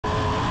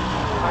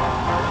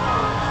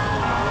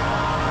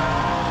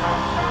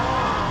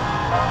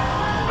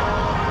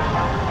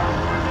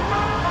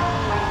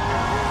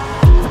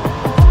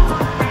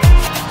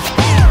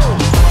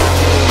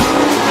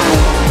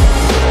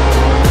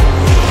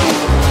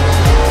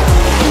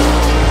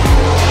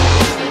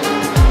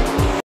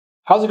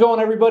How's it going,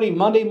 everybody?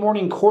 Monday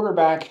Morning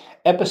Quarterback,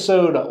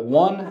 episode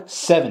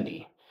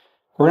 170.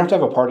 We're going to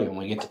have a party when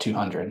we get to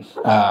 200.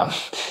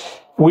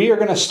 We are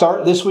going to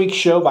start this week's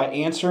show by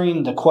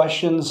answering the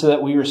questions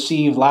that we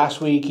received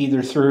last week,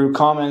 either through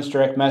comments,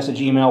 direct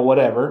message, email,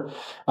 whatever.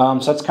 So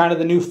that's kind of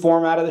the new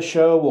format of the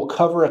show. We'll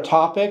cover a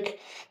topic,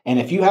 and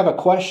if you have a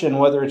question,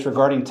 whether it's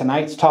regarding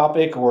tonight's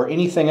topic or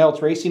anything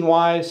else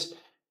racing-wise,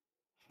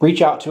 reach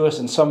out to us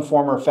in some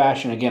form or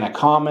fashion. Again, a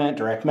comment,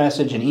 direct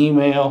message, an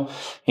email,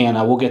 and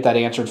we'll get that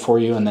answered for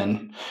you and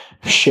then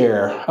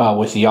share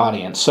with the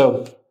audience.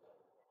 So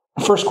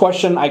first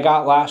question I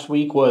got last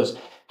week was,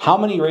 how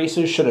many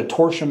races should a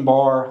torsion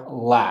bar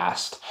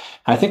last?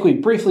 I think we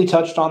briefly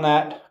touched on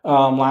that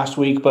last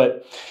week,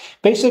 but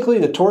basically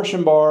the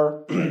torsion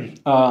bar,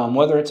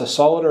 whether it's a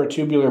solid or a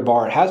tubular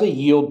bar, it has a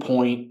yield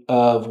point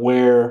of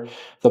where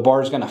the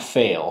bar is going to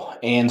fail.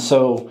 And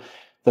so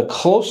the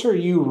closer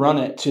you run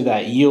it to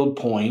that yield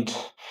point,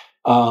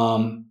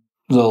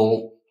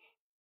 the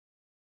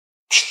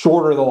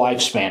shorter the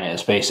lifespan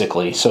is,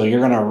 basically. So you're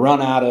going to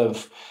run out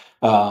of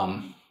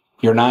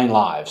your 9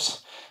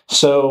 lives.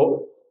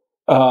 So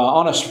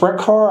on a sprint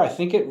car, I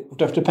think it,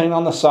 depending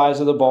on the size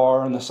of the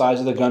bar and the size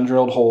of the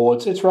gun-drilled hole,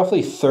 it's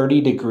roughly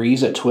 30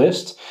 degrees a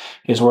twist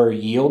is where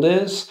yield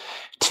is.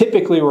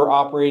 Typically, we're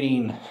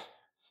operating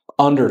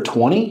under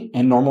 20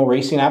 in normal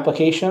racing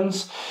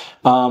applications.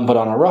 But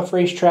on a rough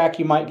racetrack,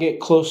 you might get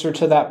closer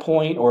to that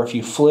point, or if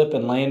you flip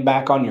and land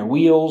back on your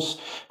wheels,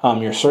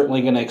 you're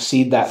certainly going to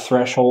exceed that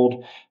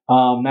threshold.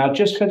 Now,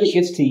 just because it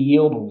gets to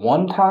yield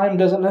one time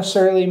doesn't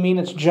necessarily mean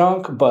it's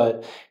junk,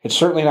 but it's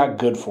certainly not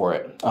good for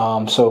it.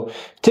 So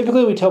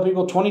typically we tell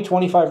people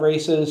 20-25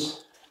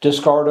 races,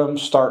 discard them,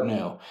 start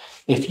new.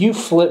 If you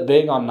flip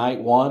big on night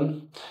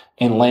 1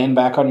 and land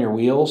back on your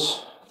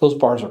wheels, those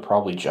bars are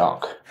probably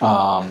junk.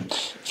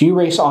 If you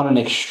race on an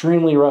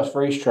extremely rough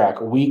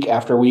racetrack week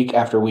after week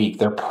after week,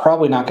 they're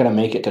probably not going to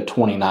make it to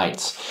 20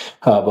 nights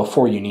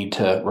before you need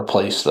to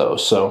replace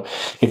those. So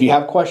if you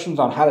have questions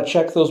on how to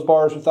check those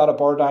bars without a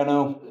bar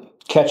dyno,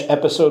 catch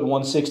episode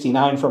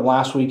 169 from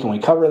last week and we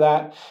cover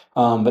that.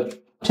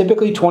 But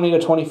typically 20 to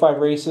 25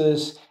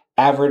 races,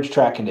 average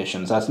track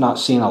conditions. That's not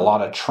seeing a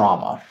lot of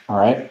trauma. All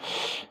right.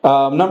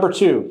 Number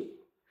 2.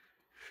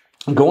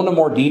 Go into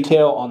more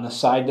detail on the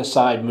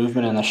side-to-side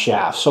movement in the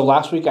shaft. So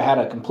last week I had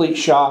a complete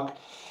shock,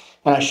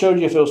 and I showed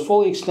you if it was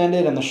fully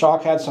extended and the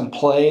shock had some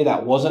play,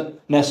 that wasn't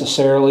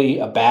necessarily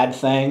a bad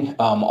thing.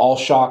 All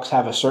shocks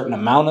have a certain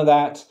amount of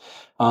that.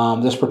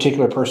 This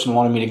particular person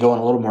wanted me to go in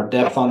a little more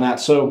depth on that.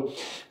 So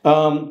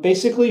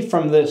basically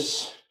from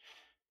this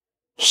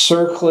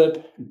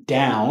circlip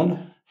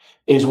down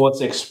is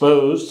what's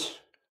exposed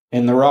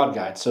in the rod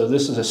guide. So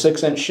this is a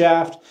 6-inch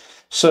shaft.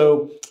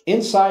 So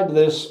inside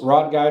this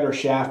rod guide or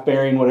shaft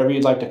bearing, whatever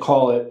you'd like to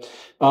call it,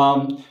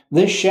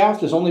 this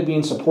shaft is only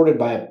being supported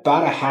by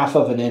about 1/2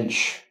 of an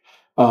inch.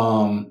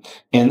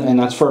 And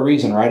that's for a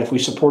reason, right? If we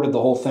supported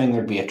the whole thing,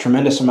 there'd be a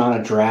tremendous amount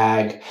of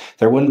drag.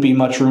 There wouldn't be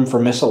much room for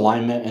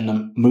misalignment in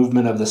the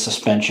movement of the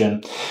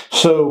suspension.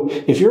 So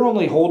if you're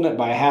only holding it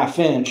by 1/2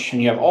 inch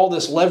and you have all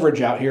this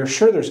leverage out here,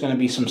 sure, there's going to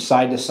be some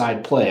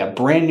side-to-side play. A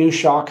brand new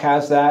shock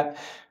has that,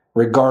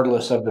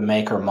 regardless of the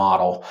make or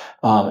model.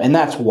 And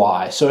that's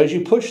why. So as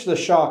you push the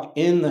shock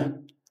in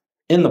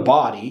the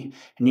body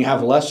and you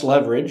have less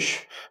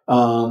leverage,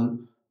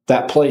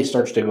 that play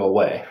starts to go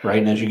away, right?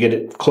 And as you get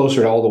it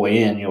closer all the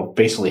way in, you'll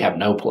basically have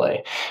no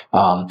play.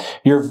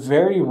 You're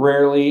very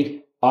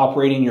rarely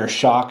operating your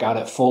shock out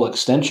at full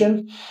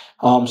extension.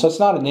 So it's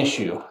not an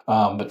issue.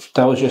 But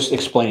that was just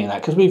explaining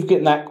that, because we've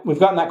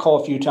gotten that call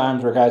a few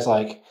times where guys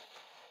like,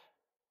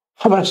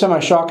 how much am I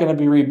shock going to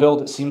be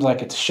rebuilt? It seems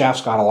like its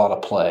shaft's got a lot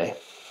of play.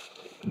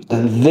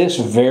 This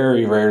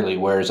very rarely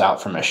wears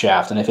out from a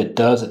shaft, and if it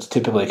does, it's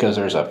typically because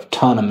there's a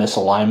ton of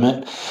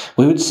misalignment.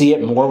 We would see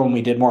it more when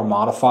we did more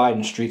modified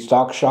and street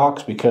stock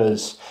shocks,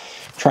 because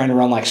trying to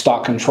run like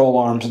stock control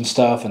arms and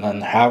stuff, and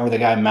then however the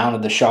guy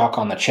mounted the shock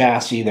on the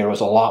chassis, there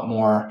was a lot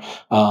more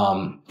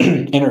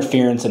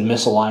interference and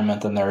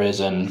misalignment than there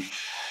is in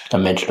a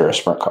midget or a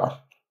sprint car.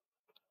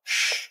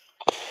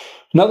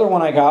 Another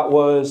one I got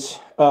was,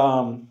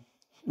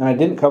 and I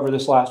didn't cover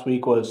this last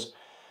week, was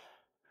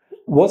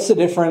what's the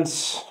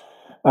difference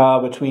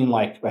between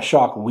like a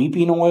shock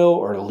weeping oil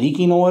or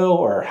leaking oil,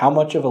 or how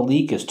much of a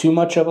leak is too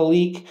much of a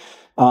leak?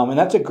 And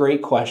that's a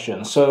great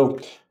question. So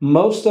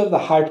most of the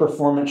high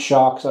performance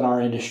shocks in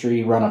our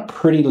industry run a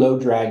pretty low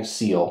drag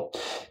seal.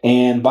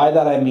 And by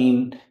that I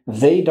mean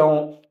they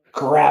don't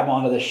grab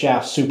onto the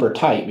shaft super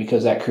tight,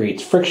 because that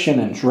creates friction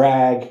and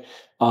drag.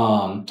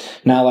 Now,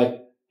 like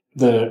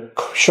the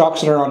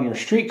shocks that are on your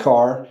street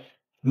car,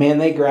 man,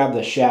 they grab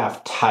the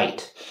shaft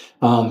tight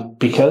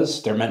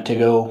because they're meant to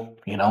go,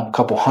 a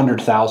couple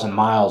 100,000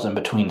 miles in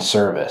between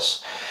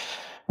service.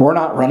 We're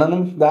not running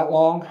them that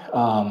long,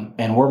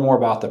 and we're more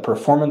about the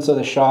performance of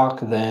the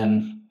shock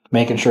than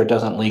making sure it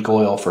doesn't leak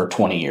oil for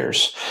 20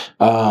 years.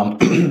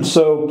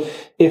 So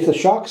if the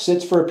shock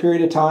sits for a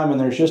period of time and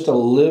there's just a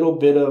little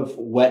bit of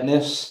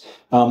wetness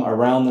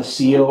around the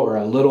seal, or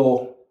a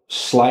little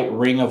slight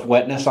ring of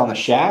wetness on the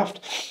shaft,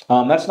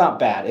 that's not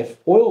bad. If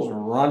oil's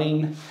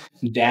running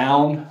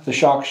down the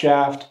shock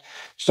shaft,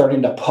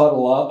 starting to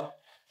puddle up,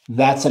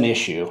 that's an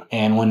issue.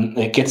 And when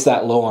it gets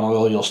that low on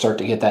oil, you'll start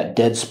to get that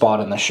dead spot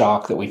in the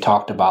shock that we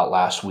talked about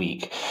last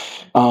week.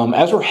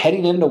 As we're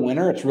heading into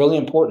winter, it's really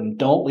important.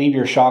 Don't leave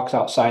your shocks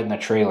outside in the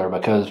trailer,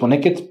 because when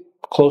it gets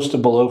close to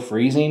below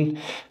freezing,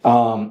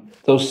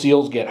 those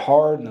seals get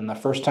hard, and then the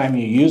first time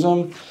you use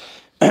them,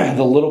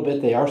 the little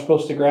bit they are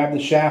supposed to grab the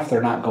shaft,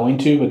 they're not going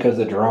to, because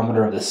the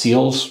durometer of the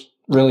seal's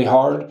really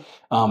hard,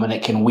 and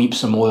it can weep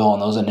some oil on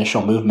those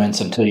initial movements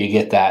until you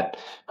get that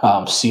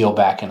seal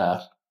back in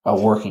a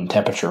working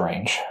temperature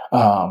range.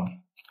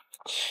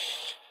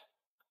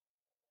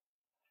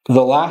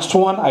 The last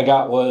one I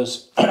got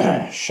was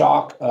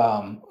shock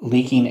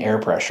leaking air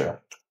pressure.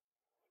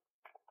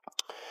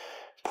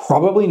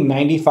 Probably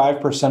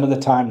 95% of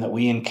the time that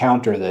we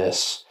encounter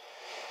this,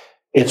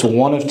 it's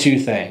one of two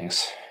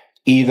things.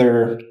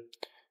 Either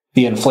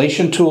the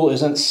inflation tool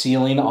isn't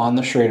sealing on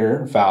the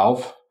Schrader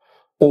valve,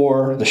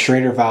 or the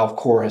Schrader valve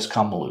core has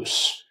come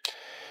loose.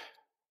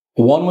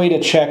 One way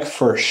to check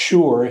for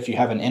sure if you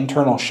have an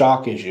internal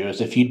shock issue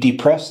is if you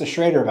depress the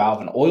Schrader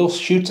valve and oil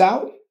shoots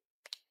out,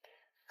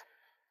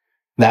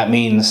 that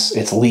means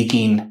it's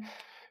leaking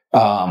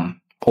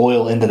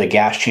oil into the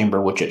gas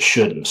chamber, which it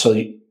shouldn't.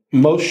 So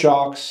most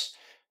shocks,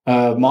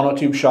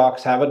 monotube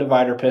shocks, have a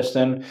divider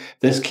piston.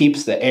 This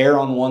keeps the air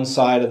on one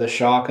side of the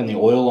shock and the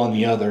oil on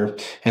the other,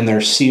 and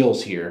there's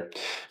seals here.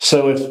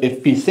 So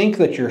if you think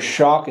that your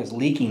shock is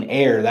leaking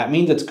air, that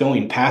means it's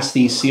going past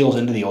these seals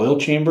into the oil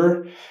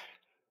chamber.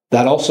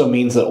 That also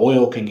means that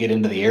oil can get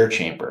into the air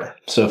chamber.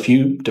 So if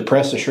you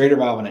depress the Schrader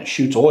valve and it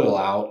shoots oil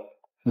out,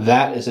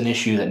 that is an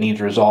issue that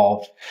needs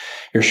resolved.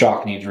 Your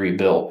shock needs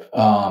rebuilt.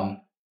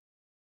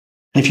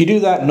 If you do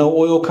that, no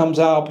oil comes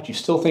out, but you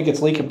still think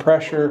it's leaking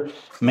pressure,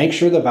 make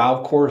sure the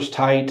valve core is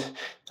tight,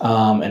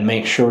 and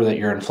make sure that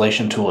your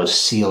inflation tool is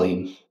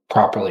sealing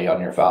properly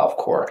on your valve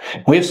core.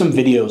 We have some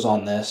videos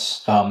on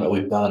this that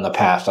we've done in the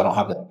past. I don't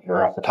have them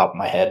here off the top of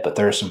my head, but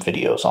there are some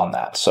videos on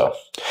that. So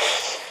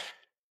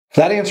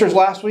that answers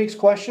last week's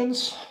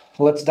questions.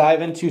 Let's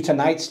dive into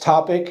tonight's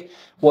topic,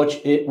 which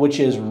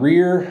is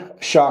rear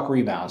shock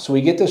rebound. So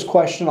we get this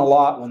question a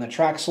lot when the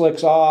track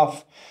slicks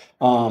off.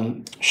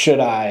 Should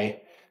I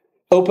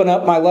open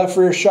up my left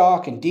rear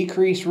shock and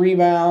decrease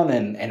rebound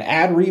and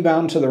add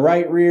rebound to the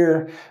right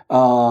rear?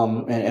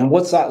 And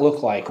what's that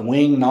look like?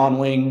 Wing,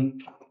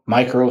 non-wing,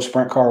 micro,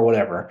 sprint car,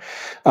 whatever.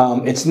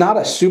 It's not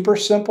a super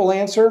simple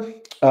answer,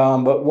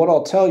 but what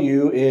I'll tell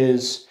you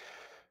is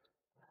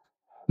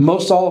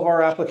most all of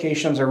our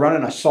applications are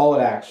running a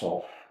solid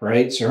axle,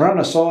 right? So you're running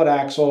a solid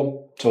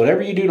axle, so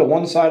whatever you do to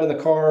one side of the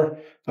car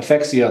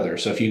affects the other.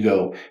 So if you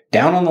go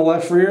down on the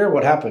left rear,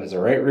 what happens? The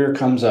right rear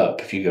comes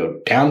up. If you go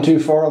down too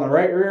far on the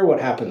right rear,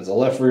 what happens? The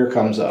left rear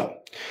comes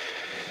up.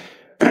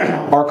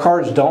 Our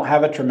cars don't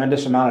have a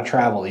tremendous amount of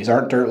travel. These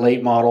aren't dirt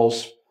late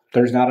models.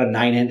 There's not a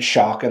 9-inch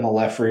shock in the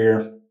left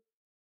rear.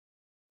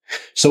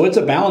 So it's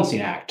a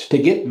balancing act. To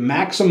get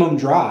maximum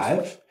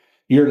drive,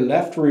 your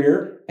left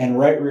rear and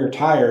right rear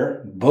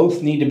tire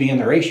both need to be in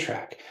the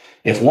racetrack.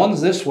 If one's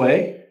this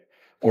way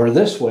or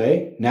this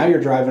way, now you're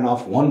driving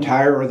off one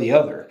tire or the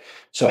other.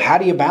 So how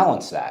do you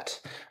balance that?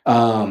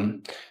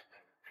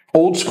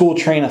 Old school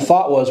train of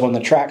thought was when the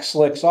track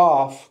slicks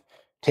off,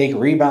 take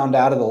rebound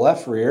out of the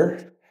left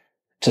rear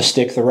to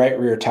stick the right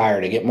rear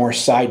tire to get more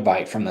side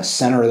bite from the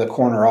center of the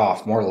corner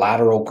off, more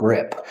lateral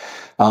grip.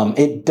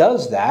 It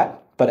does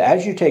that, but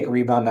as you take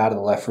rebound out of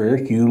the left rear,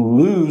 you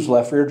lose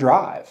left rear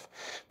drive,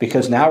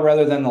 because now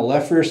rather than the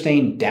left rear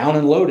staying down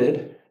and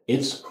loaded,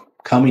 it's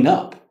coming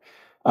up.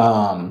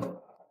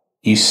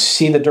 You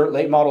see the dirt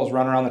late models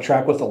run around the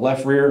track with the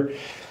left rear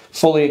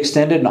fully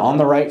extended and on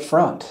the right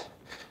front.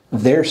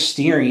 They're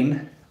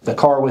steering the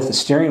car with the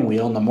steering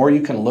wheel, and the more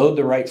you can load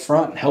the right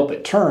front and help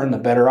it turn, the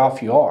better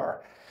off you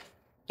are.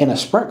 In a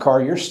sprint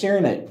car, you're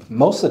steering it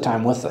most of the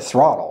time with the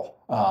throttle,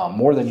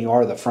 more than you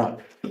are the front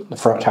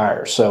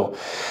tires. So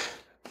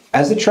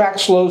as the track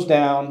slows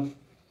down,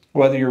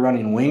 whether you're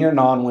running wing or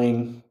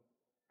non-wing,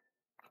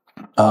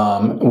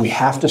 we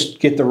have to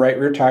get the right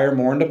rear tire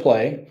more into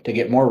play to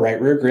get more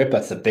right rear grip.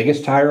 That's the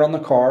biggest tire on the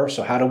car.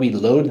 So how do we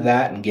load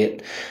that and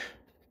get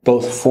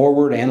both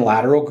forward and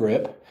lateral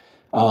grip?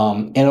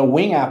 In a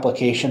wing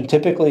application,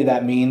 typically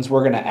that means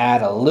we're going to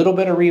add a little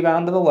bit of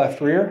rebound to the left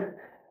rear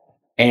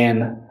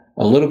and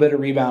a little bit of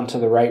rebound to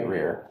the right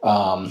rear.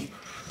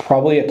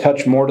 Probably a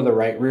touch more to the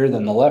right rear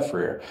than the left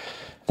rear.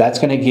 That's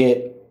going to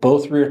get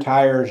both rear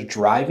tires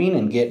driving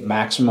and get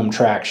maximum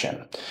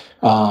traction.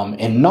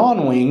 In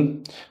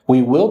non-wing,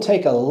 we will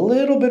take a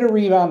little bit of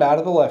rebound out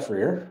of the left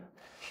rear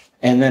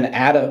and then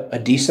add a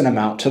decent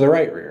amount to the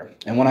right rear.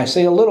 And when I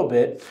say a little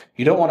bit,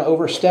 you don't want to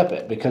overstep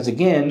it, because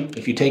again,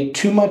 if you take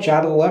too much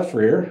out of the left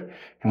rear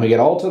and we get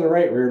all to the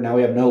right rear, now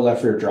we have no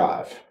left rear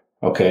drive.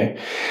 Okay.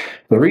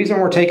 The reason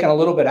we're taking a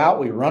little bit out,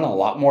 we run a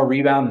lot more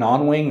rebound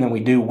non-wing than we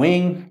do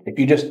wing. If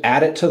you just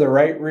add it to the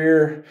right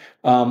rear,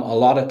 a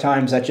lot of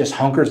times that just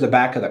hunkers the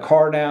back of the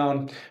car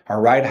down.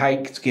 Our ride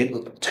heights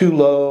get too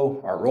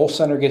low. Our roll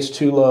center gets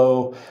too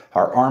low.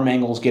 Our arm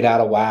angles get out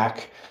of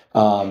whack.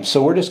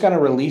 So we're just going to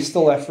release the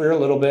left rear a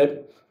little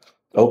bit,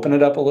 open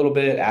it up a little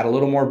bit, add a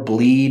little more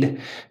bleed,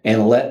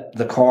 and let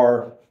the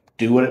car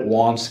do what it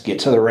wants, get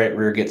to the right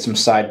rear, get some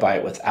side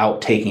bite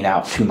without taking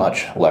out too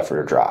much left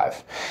rear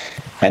drive.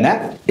 And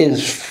that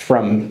is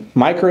from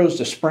micros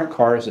to sprint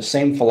cars, the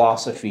same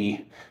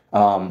philosophy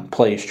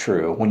plays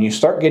true. When you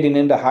start getting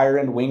into higher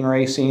end wing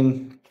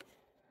racing,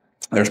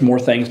 there's more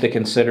things to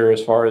consider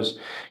as far as,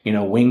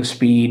 wing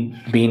speed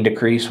being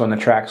decreased when the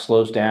track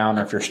slows down,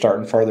 or if you're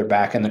starting farther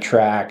back in the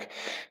track,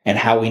 and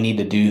how we need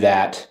to do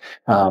that.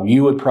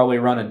 You would probably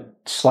run a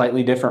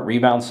slightly different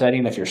rebound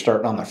setting if you're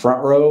starting on the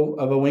front row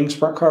of a wing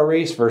sprint car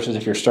race versus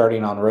if you're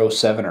starting on row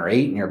 7 or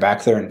 8 and you're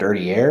back there in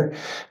dirty air,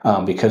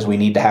 because we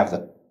need to have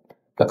the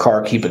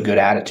car keep a good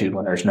attitude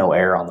when there's no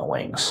air on the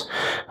wings.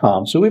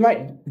 So we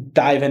might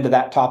dive into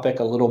that topic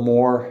a little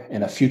more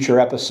in a future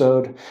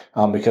episode,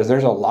 because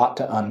there's a lot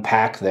to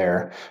unpack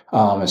there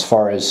as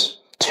far as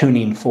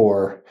tuning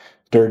for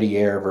dirty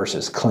air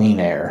versus clean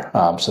air.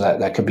 So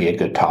that could be a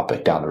good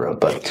topic down the road.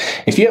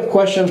 But if you have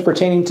questions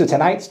pertaining to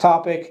tonight's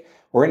topic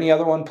or any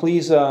other one,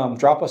 please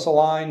drop us a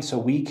line so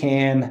we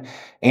can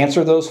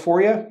answer those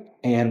for you.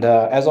 And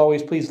as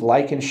always, please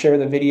like and share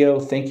the video.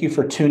 Thank you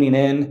for tuning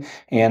in,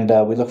 and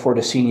we look forward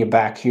to seeing you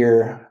back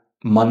here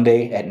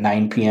Monday at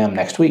 9 p.m.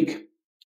 next week.